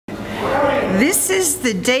This is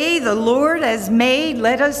the day the Lord has made.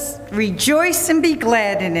 Let us rejoice and be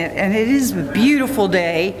glad in it. And it is a beautiful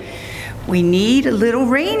day. We need a little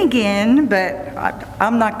rain again, but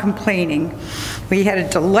I'm not complaining. We had a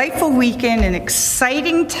delightful weekend, an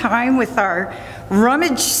exciting time with our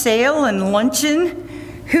rummage sale and luncheon.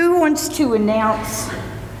 Who wants to announce?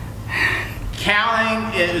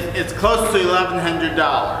 Counting it's close to $1,100.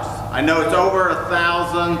 I know it's over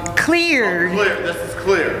 1,000. Clear. Oh, clear. This is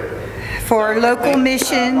clear. For local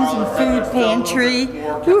missions and food pantry.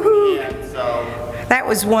 Woohoo! That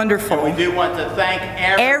was wonderful. And we do want to thank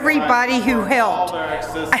everybody who helped.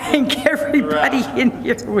 I think everybody in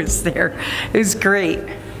here was there. It was great.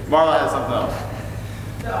 Marla has something else.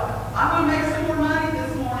 So, I'm going to make some more money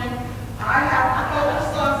this morning. I have a Polish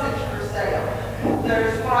sausage for sale.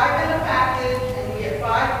 There's 5 in a package, and you get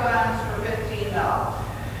 5 buns for $15.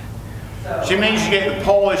 So, she means you get the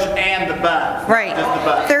Polish and the bun. Right. Just the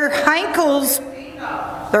bun. They're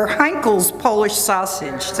Heinkel's Polish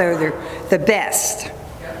sausage, so they're the best.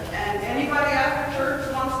 and anybody after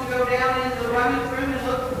church wants to go down into the rummage room and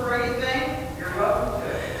look for anything, you're welcome to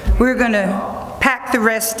it. We're going to pack the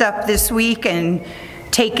rest up this week and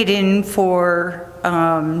take it in for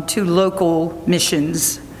to local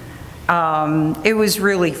missions. It was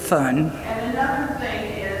really fun. And another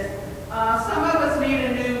thing is, some of us need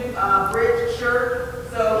a new bridge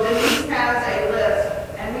shirt, so Denise has a list,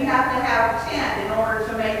 and we have to have 10 in order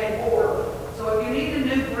to make an order. So if you need a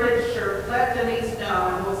new bridge shirt, let Denise know,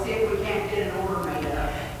 and we'll see if we can't get an order made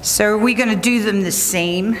up. So are we going to do them the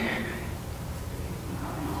same?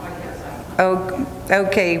 Oh,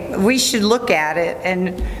 okay, we should look at it,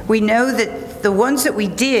 and we know that the ones that we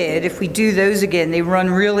did, if we do those again, they run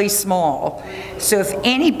really small. So if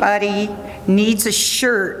anybody needs a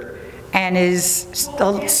shirt and is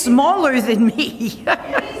smaller than me.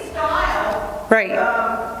 Any style. Right.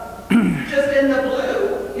 Just in the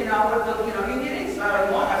blue, you know, with the, you can get any style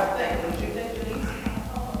you want, I would think. Would you think, Denise?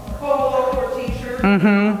 Polo or t-shirt?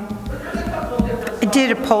 Mm-hmm. But there's a couple of different styles. I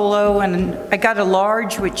did a polo, and I got a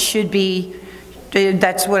large, which should be,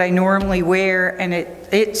 that's what I normally wear, and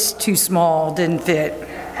it's too small, didn't fit.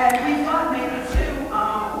 And we thought maybe too,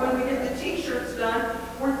 when we get the t-shirts done,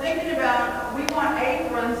 we're thinking about, we want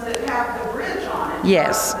aprons that have the bridge on it.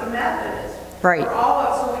 Yes. The Methodist. Right. For all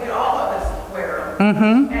of, so we could all of us wear them.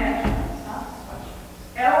 Mm-hmm. And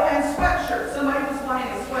sweatshirt. Somebody was wanting a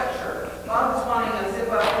sweatshirt. Bob was wanting a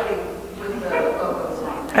zip-up hoodie with the logos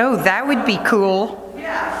on it. Oh, that would be cool.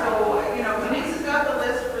 Yeah, so, Denise has got the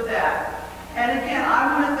list for that. And again,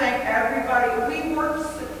 I want to thank everybody. We worked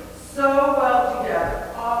so well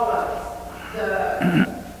together, all of us.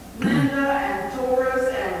 Linda and Doris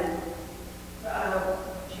and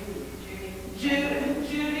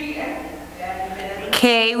Judy and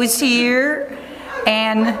Kay was here,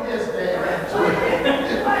 and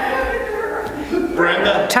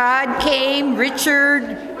Brenda. Todd came,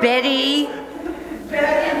 Richard, Betty.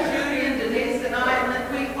 and Judy and Denise and I, and then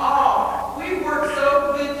we worked so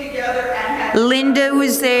good together and had Linda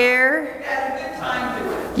was there. a good time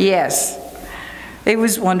doing it. Yes, it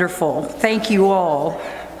was wonderful. Thank you all.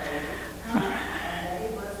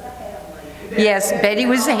 Yes, Betty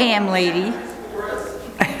was a ham lady. We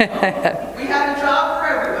had a job for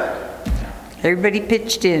everybody. Everybody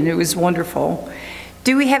pitched in. It was wonderful.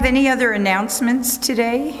 Do we have any other announcements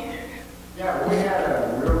today? Yeah, we had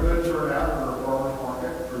a real good turnout for the farmer's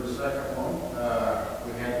market for the second one.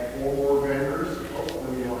 We had 4 more vendors.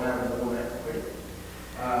 Hopefully we'll have more next week.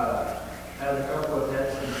 Had a couple of had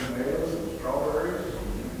some tomatoes and strawberries.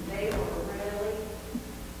 They were really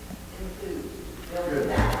enthused. Good.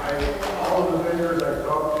 All of the vendors I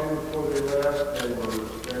talked to before they left,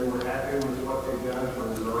 they were happy with what they've done for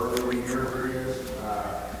the early year periods.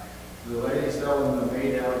 The lady selling the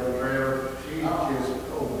meat out of the trailer,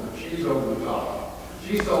 she's over the top.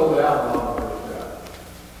 She sold out a lot of her stuff.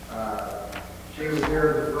 She was here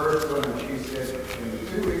the first one, and she said, in the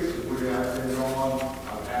 2 weeks that we have been on,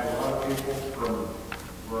 I've had a lot of people from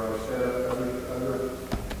where I've set up other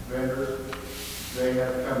vendors. They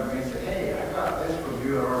have come to me and said, hey, I got this from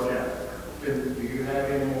you at Argenta. Do you have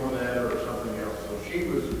any more of that or something else? So she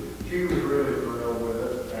was really thrilled with it.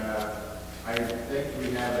 I think we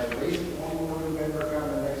have at least 1 more new vendor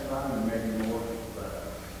coming next time, and maybe more.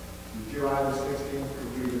 July the 16th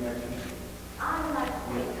will be the next one. I'd like to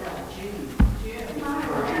wait till June. June,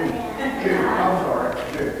 I'm sorry,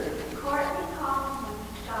 June. Courtney called me and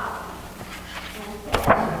stopped me and said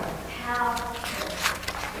how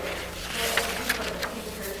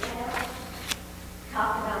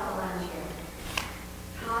talked about the lunch here.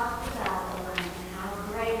 Talked about the lunch and how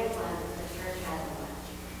great it was that the church had the lunch.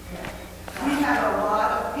 We had a lot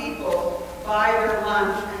of people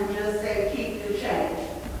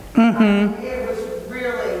It was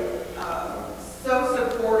really so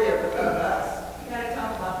supportive of us. You gotta tell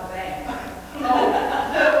them about the bank. Oh,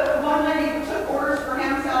 the one lady took orders for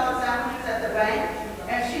ham salad sandwiches at the bank,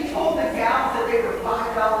 and she told the gals that they were $5 a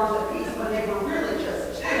piece when they were really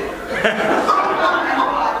just 2. She come and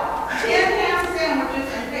bought 10 ham sandwiches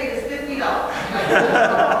and paid us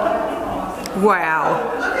 $50.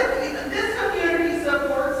 Wow. Look at this community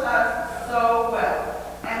supports us so well,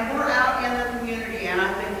 and we're out in the community, and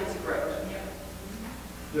I think it's great.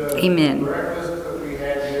 Amen. The breakfast that we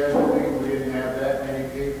had yesterday, we didn't have that many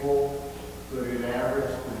people, but in average,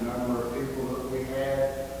 the number of people that we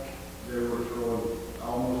had, they were throwing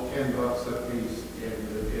almost $10 a piece in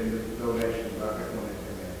the donation bucket when they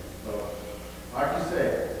came in. So, like you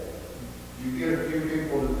said, you get a few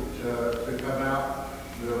people to come out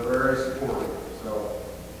that are very supportive. So,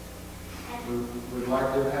 we'd like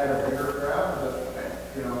to have had a bigger crowd, but,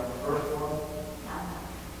 first one.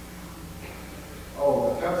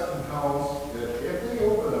 Oh, the cups and cones, that if they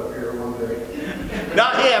open up here one day.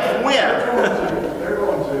 Not if, when. They're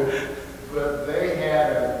going to, but they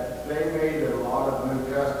made a lot of new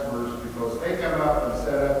customers because they come up and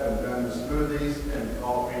set up and done the smoothies and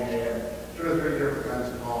coffee. They had 2 or 3 different kinds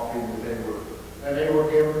of coffee that they were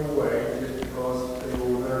giving away just because they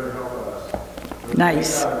were there to help us. But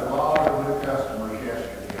Nice. We got a lot of new customers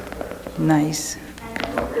yesterday up there. Nice. So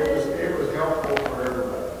it was helpful for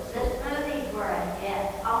everybody. The smoothies were a hit.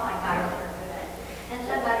 Oh my gosh, they're good. And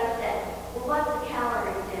somebody said, well, what's the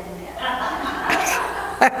calories in this? I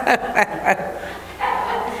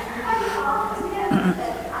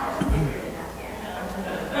haven't figured it out yet.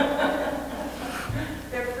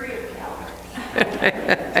 They're free of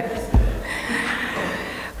calories.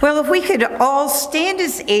 Well, if we could all stand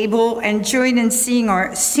as able and join in singing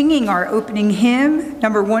our opening hymn,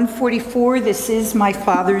 number 144, This Is My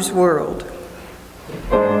Father's World.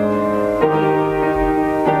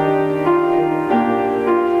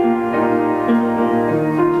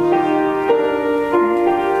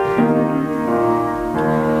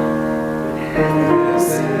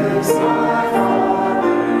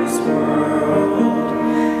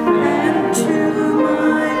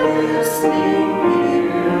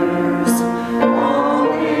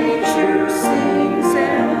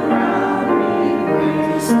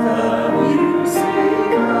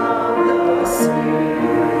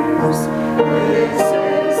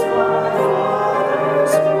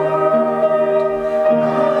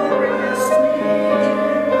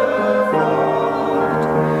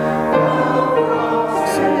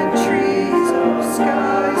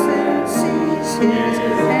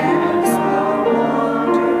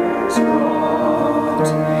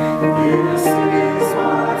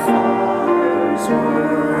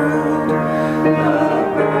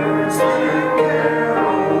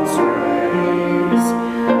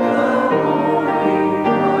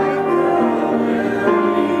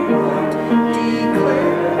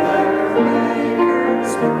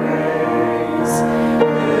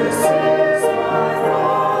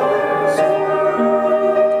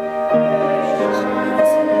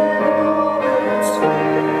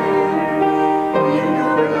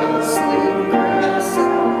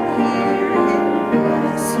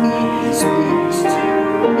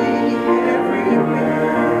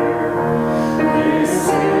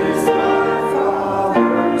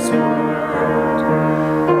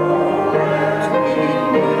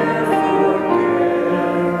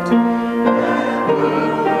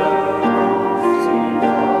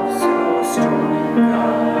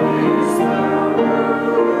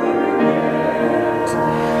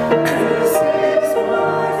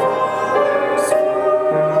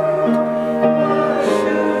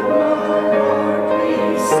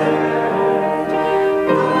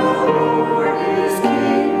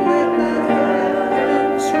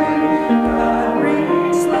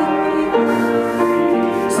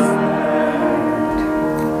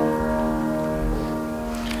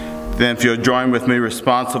 Then if you'll join with me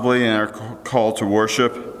responsibly in our call to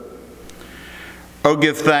worship. Oh,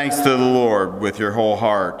 give thanks to the Lord with your whole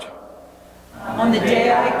heart. On the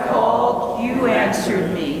day I called, you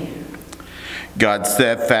answered me. God's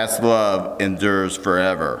steadfast love endures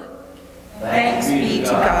forever. Thanks be to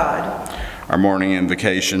God. Our morning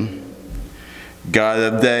invocation. God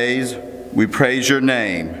of days, we praise your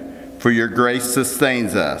name, for your grace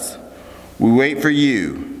sustains us. We wait for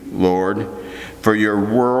you, Lord, for your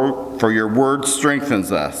word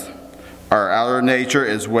strengthens us. Our outer nature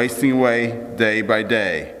is wasting away day by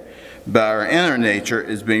day, but our inner nature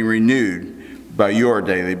is being renewed by your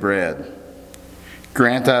daily bread.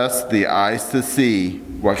 Grant us the eyes to see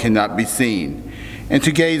what cannot be seen, and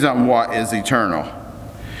to gaze on what is eternal.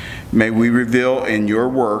 May we reveal in your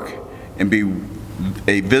work and be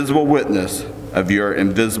a visible witness of your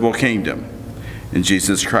invisible kingdom. In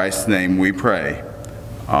Jesus Christ's name we pray.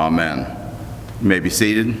 Amen. You may be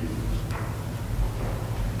seated.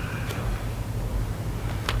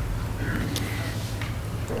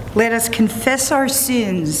 Let us confess our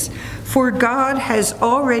sins, for God has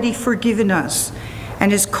already forgiven us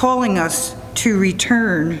and is calling us to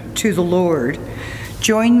return to the Lord.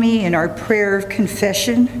 Join me in our prayer of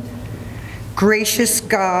confession. Gracious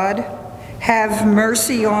God, have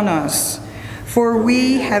mercy on us, for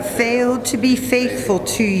we have failed to be faithful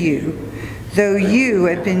to you, though you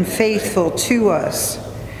have been faithful to us.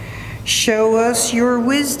 Show us your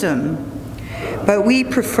wisdom, but we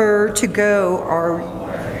prefer to go our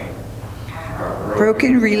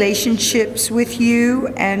broken relationships with you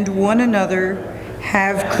and one another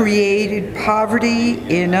have created poverty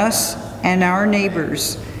in us and our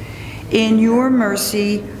neighbors. In your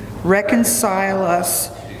mercy, reconcile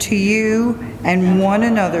us to you and one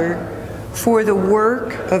another for the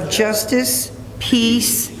work of justice,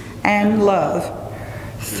 peace, and love,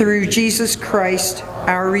 through Jesus Christ,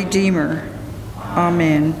 our Redeemer.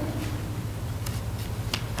 Amen.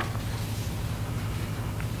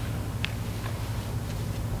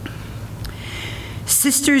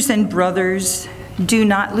 Sisters and brothers, do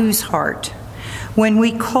not lose heart. When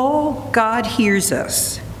we call, God hears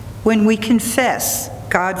us. When we confess,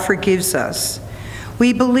 God forgives us.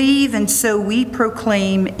 We believe, and so we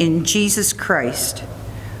proclaim in Jesus Christ,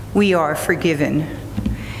 we are forgiven.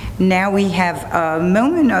 Now we have a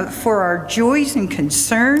moment for our joys and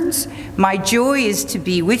concerns. My joy is to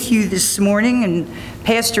be with you this morning, and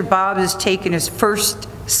Pastor Bob has taken his first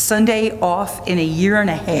Sunday off in a year and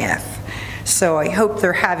a half. So I hope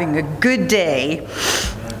they're having a good day.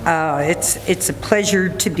 It's a pleasure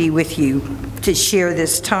to be with you to share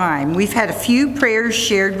this time. We've had a few prayers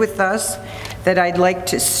shared with us that I'd like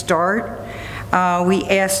to start. I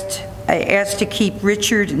asked to keep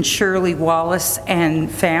Richard and Shirley Wallace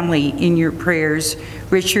and family in your prayers.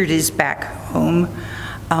 Richard is back home.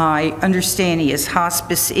 I understand he is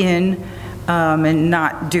hospice in and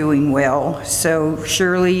not doing well. So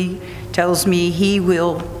Shirley tells me he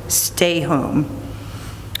will stay home.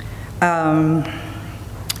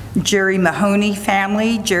 Jerry Mahoney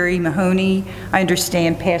family. Jerry Mahoney, I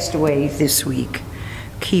understand, passed away this week.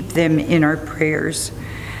 Keep them in our prayers.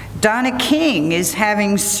 Donna King is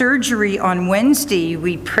having surgery on Wednesday.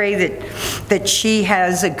 We pray that she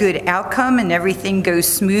has a good outcome and everything goes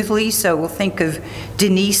smoothly, so we'll think of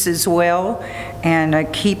Denise as well,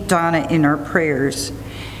 and keep Donna in our prayers.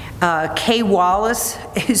 Kay Wallace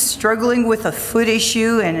is struggling with a foot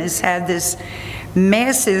issue and has had this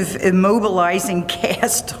massive immobilizing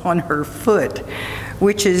cast on her foot,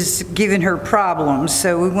 which has given her problems.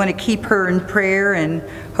 So we want to keep her in prayer, and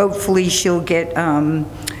hopefully she'll get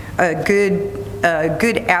a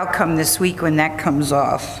good outcome this week when that comes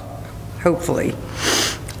off, hopefully.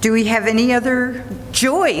 Do we have any other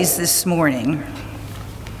joys this morning?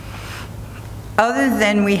 Other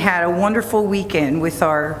than we had a wonderful weekend with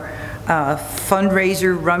our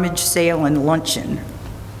fundraiser, rummage sale, and luncheon.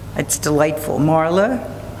 It's delightful. Marla?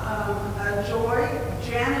 A joy.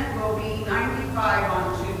 Janet will be 95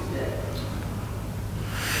 on Tuesday.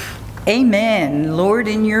 Amen. Lord,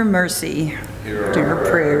 in your mercy, hear our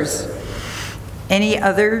prayers. Any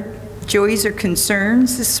other joys or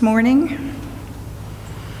concerns this morning?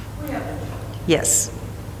 Yes.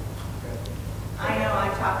 I know I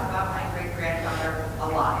talk about my great-granddaughter a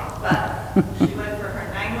lot, but she went for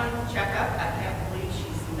her 9-month checkup. I can't believe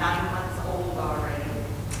she's 9 months old already.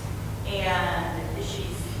 And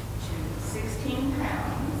she's 16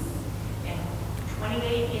 pounds and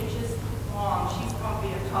 28 inches long. She's going to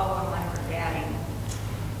be a tall one like her daddy.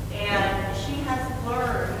 And she has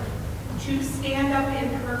learned to stand up in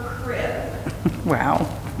her crib. Wow.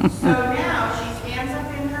 So now she stands up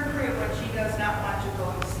in her crib when she does not want to go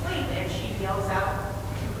to sleep, and she yells out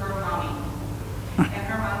to her mommy. And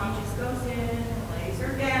her mommy just goes in and lays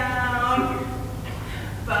her down.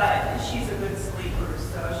 But she's a good sleeper,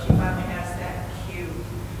 so she finally has that cue.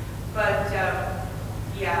 But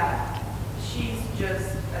yeah, she's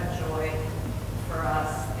just a joy for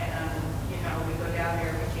us. And, you know, we go down there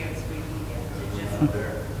every chance we can get to just,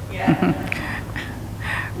 yeah.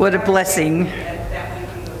 What a blessing. That we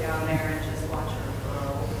can go down there and just watch her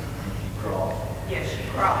grow. She crawls. Yes, she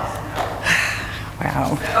crawls now.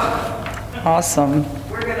 Wow. So, Awesome.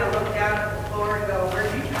 we're going to look down at the floor and go,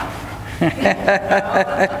 where'd you come from?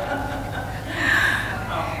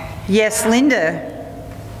 Yes, Linda.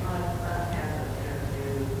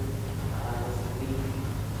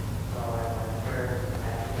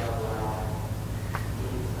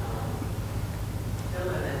 Still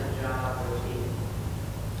in his job.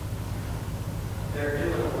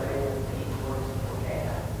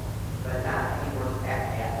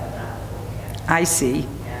 I see.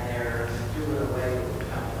 And they're doing away with the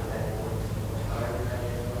company that it works for. So everybody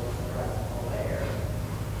is really stressful there.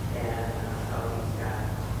 And so he's got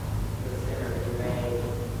the sinner who may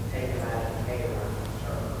take him out of favor, I'm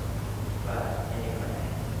sure. But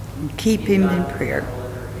anyway. Keep him in prayer.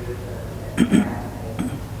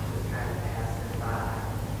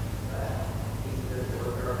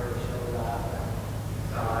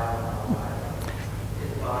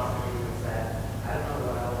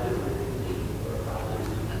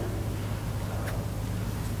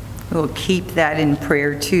 We'll keep that in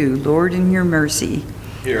prayer too. Lord, in your mercy,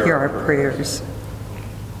 hear our prayers.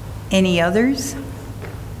 Any others?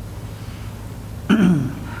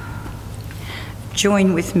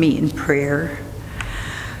 Join with me in prayer.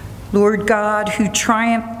 Lord God, who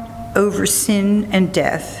triumphed over sin and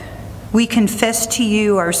death, we confess to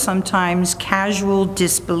you our sometimes casual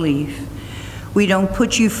disbelief. We don't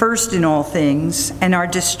put you first in all things, and our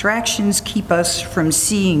distractions keep us from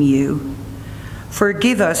seeing you.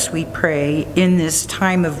 Forgive us, we pray, in this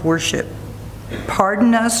time of worship.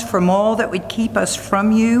 Pardon us from all that would keep us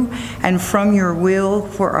from you and from your will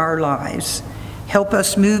for our lives. Help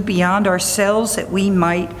us move beyond ourselves that we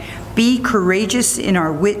might be courageous in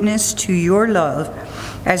our witness to your love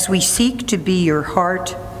as we seek to be your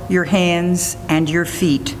heart, your hands, and your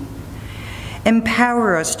feet.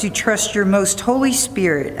 Empower us to trust your most Holy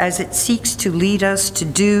Spirit as it seeks to lead us to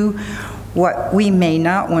do what we may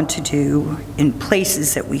not want to do in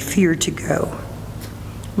places that we fear to go.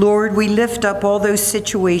 Lord, we lift up all those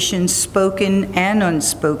situations, spoken and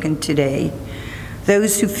unspoken today,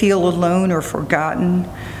 those who feel alone or forgotten,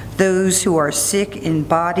 those who are sick in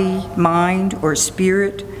body, mind, or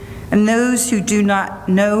spirit, and those who do not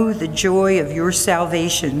know the joy of your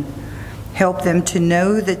salvation. Help them to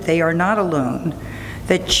know that they are not alone,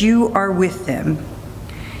 that you are with them.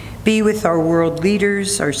 Be with our world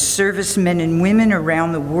leaders, our servicemen and women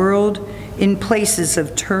around the world in places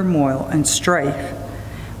of turmoil and strife.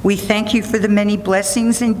 We thank you for the many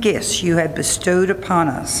blessings and gifts you have bestowed upon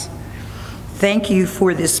us. Thank you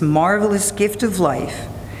for this marvelous gift of life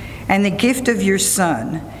and the gift of your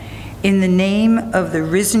Son. In the name of the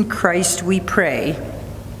risen Christ we pray.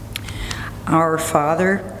 Our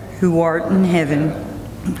Father, who art in heaven,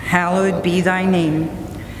 hallowed be thy name.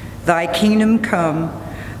 Thy kingdom come,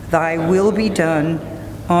 thy will be done,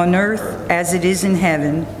 on earth as it is in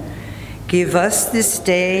heaven. Give us this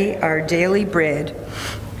day our daily bread,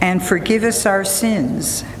 and forgive us our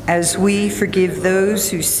sins, as we forgive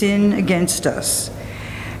those who sin against us.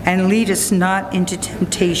 And lead us not into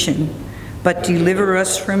temptation, but deliver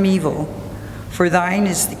us from evil. For thine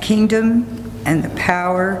is the kingdom, and the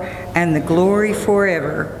power, and the glory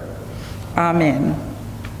forever. Amen.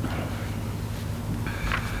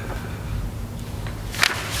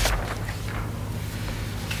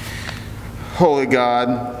 Holy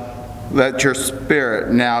God, let your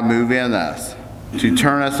Spirit now move in us to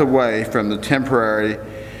turn us away from the temporary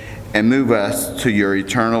and move us to your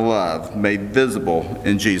eternal love, made visible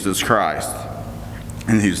in Jesus Christ,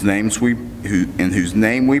 in whose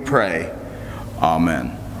name we pray.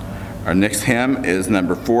 Amen. Our next hymn is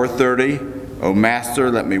number 430, O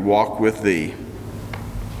Master, Let Me Walk With Thee.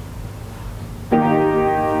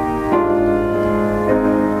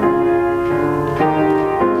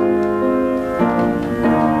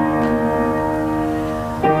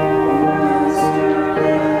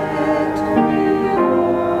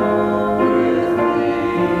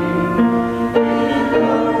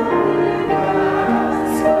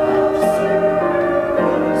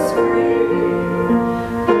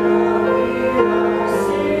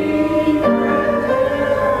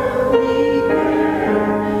 We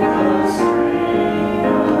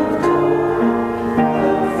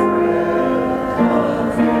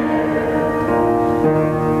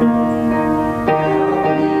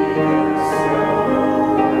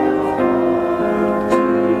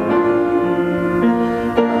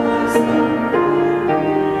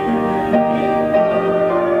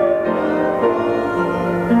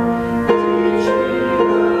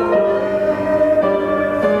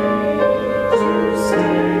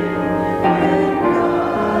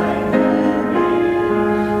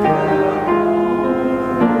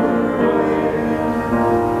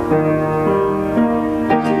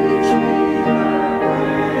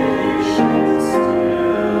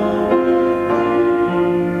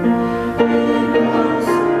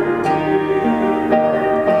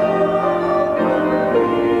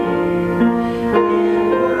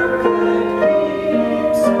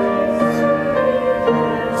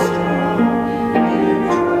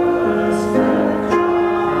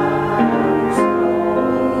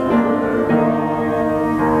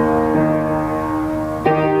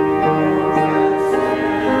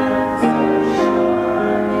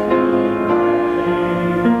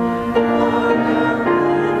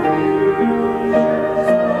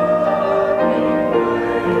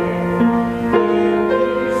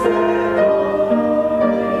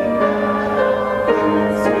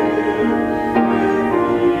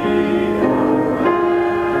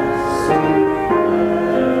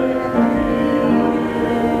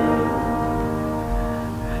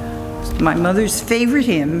my mother's favorite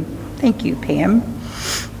hymn. Thank you, Pam.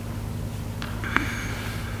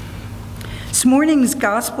 This morning's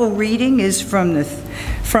gospel reading is from the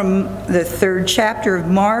 3rd chapter of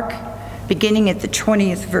Mark, beginning at the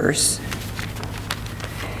 20th verse.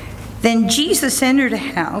 Then Jesus entered a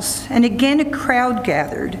house, and again a crowd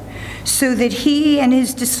gathered, so that he and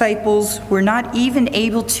his disciples were not even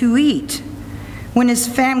able to eat. When his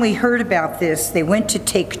family heard about this, they went to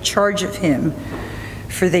take charge of him,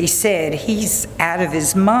 for they said, "He's out of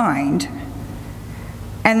his mind."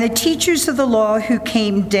 And the teachers of the law who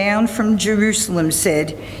came down from Jerusalem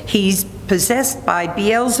said, "He's possessed by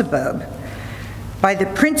Beelzebub. By the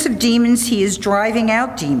prince of demons, he is driving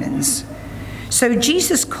out demons." So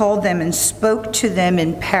Jesus called them and spoke to them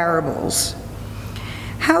in parables.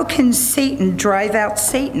 "How can Satan drive out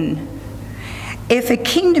Satan? If a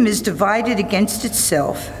kingdom is divided against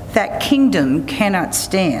itself, that kingdom cannot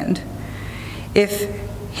stand. If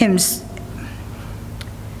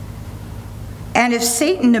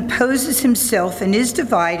Satan opposes himself and is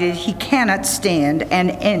divided, he cannot stand,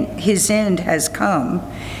 and his end has come.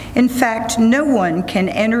 In fact, no one can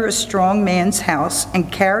enter a strong man's house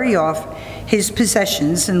and carry off his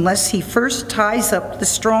possessions unless he first ties up the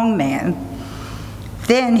strong man.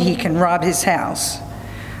 Then he can rob his house.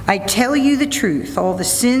 I tell you the truth, all the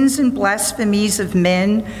sins and blasphemies of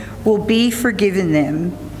men will be forgiven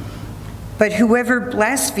them. But whoever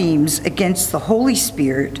blasphemes against the Holy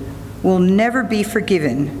Spirit will never be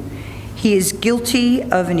forgiven. He is guilty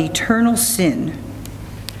of an eternal sin."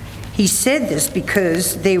 He said this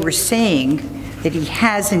because they were saying that he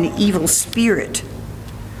has an evil spirit.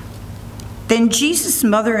 Then Jesus'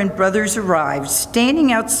 mother and brothers arrived.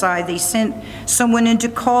 Standing outside, they sent someone in to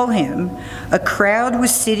call him. A crowd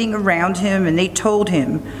was sitting around him, and they told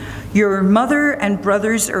him, "Your mother and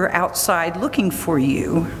brothers are outside looking for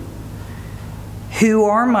you." "Who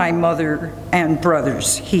are my mother and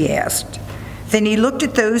brothers?" he asked. Then he looked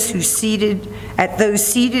at those seated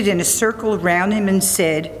in a circle around him and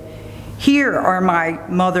said, "Here are my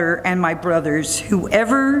mother and my brothers.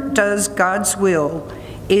 Whoever does God's will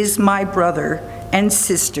is my brother and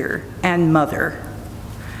sister and mother."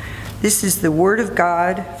 This is the word of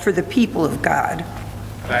God for the people of God.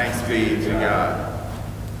 Thanks be to God.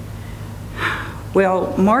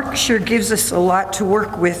 Well, Mark sure gives us a lot to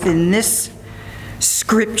work with in this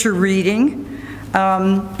scripture reading.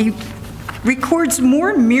 He records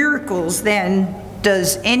more miracles than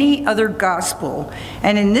does any other gospel.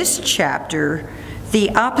 And in this chapter,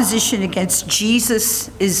 the opposition against Jesus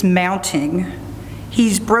is mounting.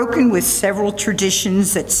 He's broken with several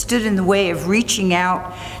traditions that stood in the way of reaching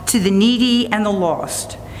out to the needy and the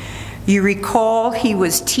lost. You recall he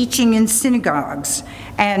was teaching in synagogues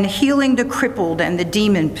and healing the crippled and the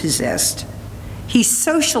demon-possessed. He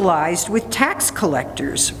socialized with tax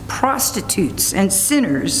collectors, prostitutes, and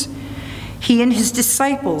sinners. He and his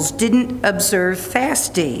disciples didn't observe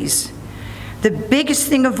fast days. The biggest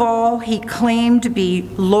thing of all, he claimed to be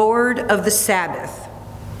Lord of the Sabbath.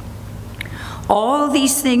 All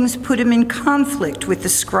these things put him in conflict with the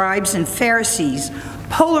scribes and Pharisees,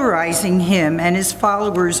 polarizing him and his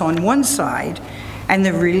followers on one side and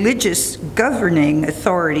the religious governing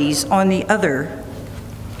authorities on the other.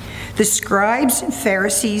 The scribes and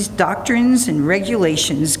Pharisees' doctrines and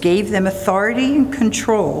regulations gave them authority and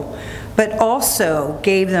control, but also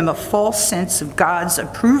gave them a false sense of God's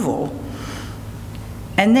approval.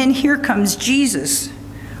 And then here comes Jesus,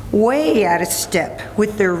 way out of step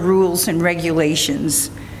with their rules and regulations.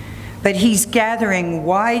 But he's gathering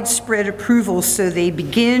widespread approval, so they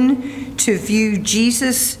begin to view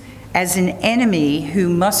Jesus as an enemy who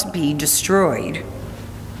must be destroyed.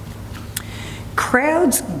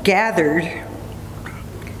 Crowds gathered,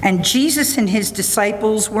 and Jesus and his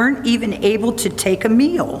disciples weren't even able to take a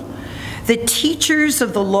meal. The teachers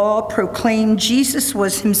of the law proclaimed Jesus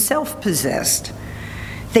was himself possessed.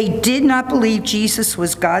 They did not believe Jesus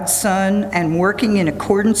was God's son and working in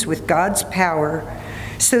accordance with God's power,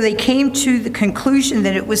 so they came to the conclusion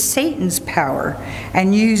that it was Satan's power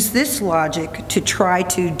and used this logic to try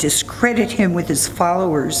to discredit him with his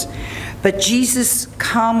followers. But Jesus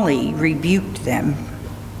calmly rebuked them,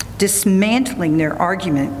 dismantling their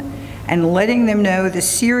argument and letting them know the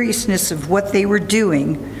seriousness of what they were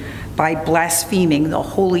doing by blaspheming the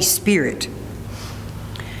Holy Spirit.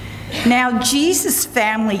 Now, Jesus'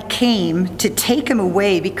 family came to take him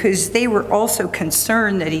away because they were also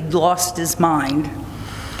concerned that he'd lost his mind.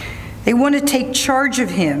 They want to take charge of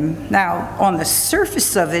him. Now, on the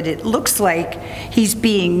surface of it, it looks like he's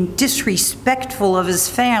being disrespectful of his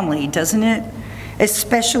family, doesn't it?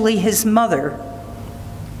 Especially his mother.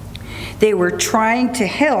 They were trying to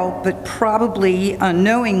help, but probably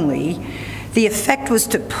unknowingly, the effect was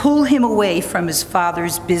to pull him away from his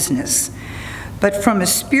father's business. But from a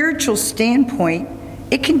spiritual standpoint,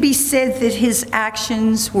 it can be said that his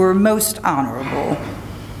actions were most honorable.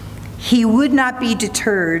 He would not be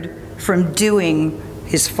deterred from doing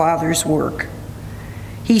his father's work.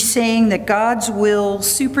 He's saying that God's will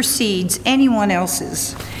supersedes anyone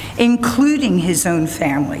else's, including his own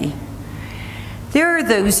family. There are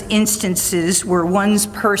those instances where one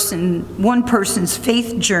person's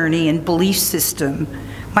faith journey and belief system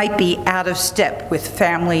might be out of step with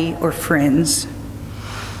family or friends.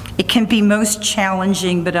 It can be most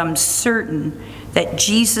challenging, but I'm certain that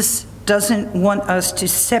Jesus doesn't want us to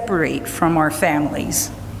separate from our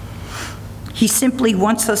families. He simply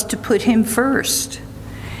wants us to put him first.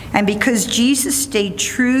 And because Jesus stayed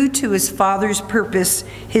true to his Father's purpose,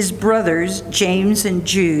 his brothers, James and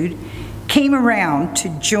Jude, came around to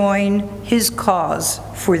join his cause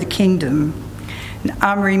for the kingdom. And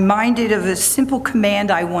I'm reminded of a simple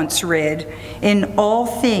command I once read: in all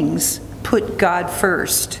things, put God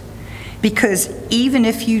first. Because even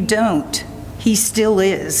if you don't, he still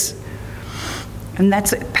is. And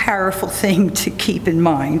that's a powerful thing to keep in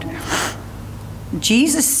mind.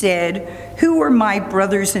 Jesus said, "Who are my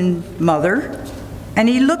brothers and mother?" And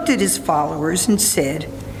he looked at his followers and said,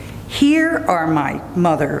 "Here are my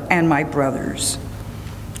mother and my brothers.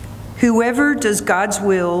 Whoever does God's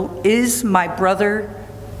will is my brother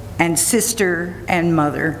and sister and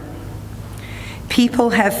mother." People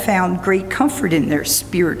have found great comfort in their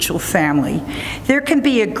spiritual family. There can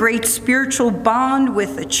be a great spiritual bond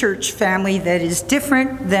with a church family that is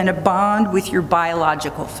different than a bond with your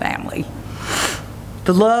biological family.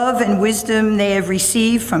 The love and wisdom they have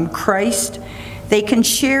received from Christ, they can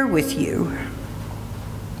share with you.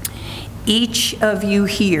 Each of you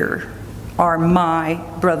here are my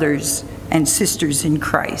brothers and sisters in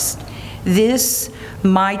Christ. This,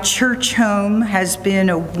 my church home, has been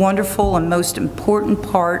a wonderful and most important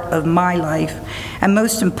part of my life, and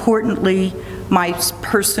most importantly, my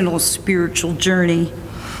personal spiritual journey.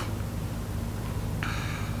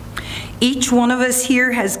 Each one of us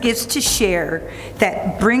here has gifts to share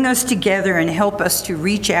that bring us together and help us to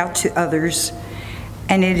reach out to others.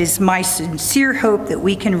 And it is my sincere hope that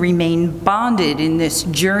we can remain bonded in this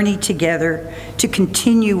journey together to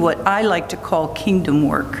continue what I like to call kingdom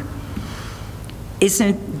work.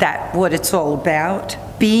 Isn't that what it's all about?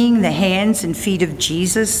 Being the hands and feet of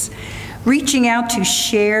Jesus, reaching out to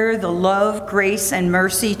share the love, grace, and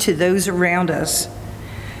mercy to those around us.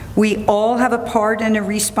 We all have a part and a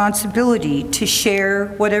responsibility to share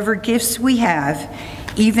whatever gifts we have,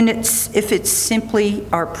 even if it's simply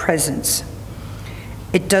our presence.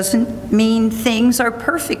 It doesn't mean things are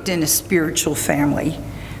perfect in a spiritual family.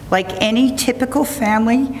 Like any typical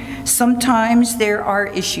family, sometimes there are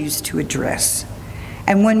issues to address.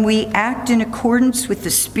 And when we act in accordance with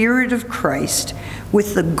the Spirit of Christ,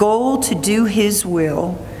 with the goal to do his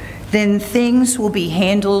will, then things will be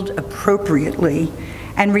handled appropriately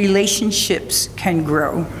and relationships can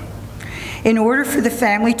grow. In order for the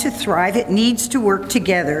family to thrive, it needs to work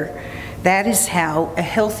together. That is how a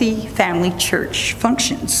healthy family church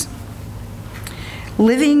functions.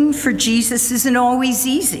 Living for Jesus isn't always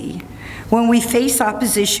easy. When we face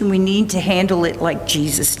opposition, we need to handle it like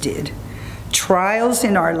Jesus did. Trials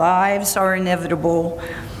in our lives are inevitable,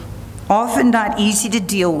 often not easy to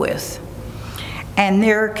deal with. And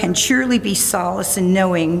there can surely be solace in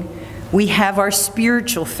knowing we have our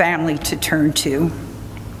spiritual family to turn to.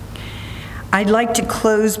 I'd like to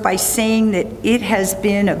close by saying that it has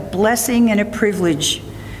been a blessing and a privilege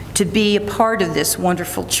to be a part of this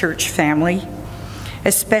wonderful church family,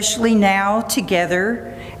 especially now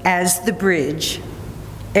together as the bridge.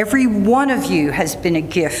 Every one of you has been a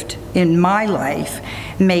gift in my life.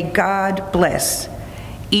 May God bless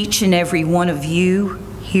each and every one of you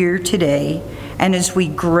here today, and as we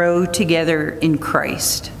grow together in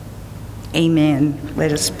Christ. Amen.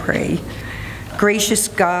 Let us pray. Gracious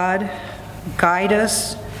God, guide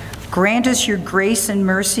us, grant us your grace and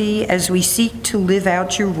mercy as we seek to live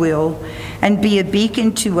out your will and be a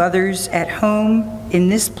beacon to others at home, in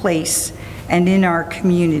this place, and in our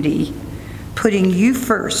community, putting you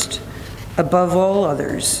first above all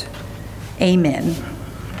others. Amen.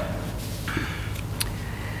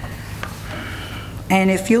 And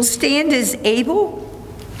if you'll stand as able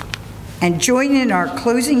and join in our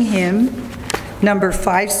closing hymn, number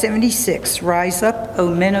 576, Rise Up,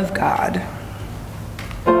 O Men of God. God.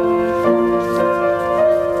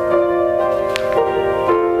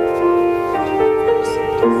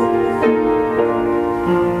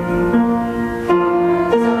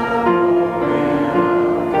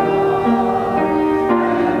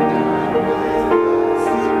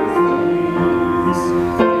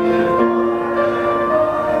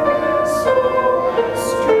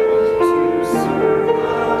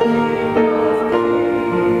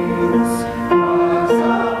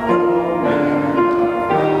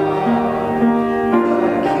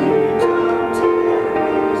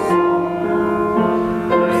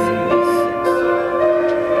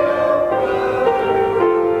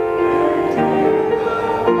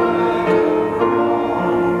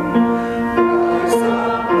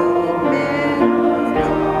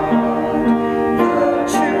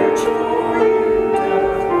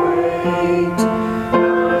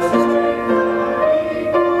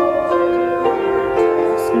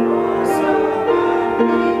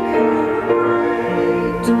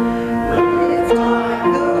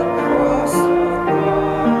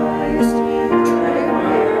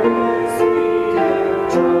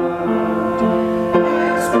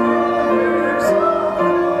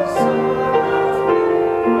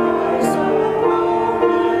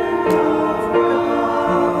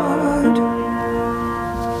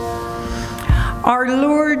 Our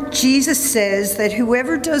Lord Jesus says that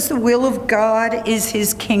whoever does the will of God is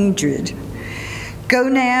his kindred. Go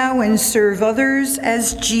now and serve others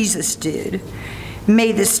as Jesus did.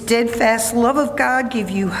 May the steadfast love of God give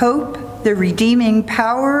you hope, the redeeming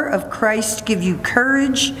power of Christ give you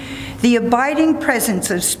courage, the abiding presence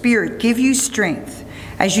of Spirit give you strength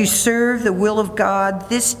as you serve the will of God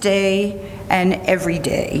this day and every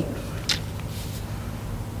day.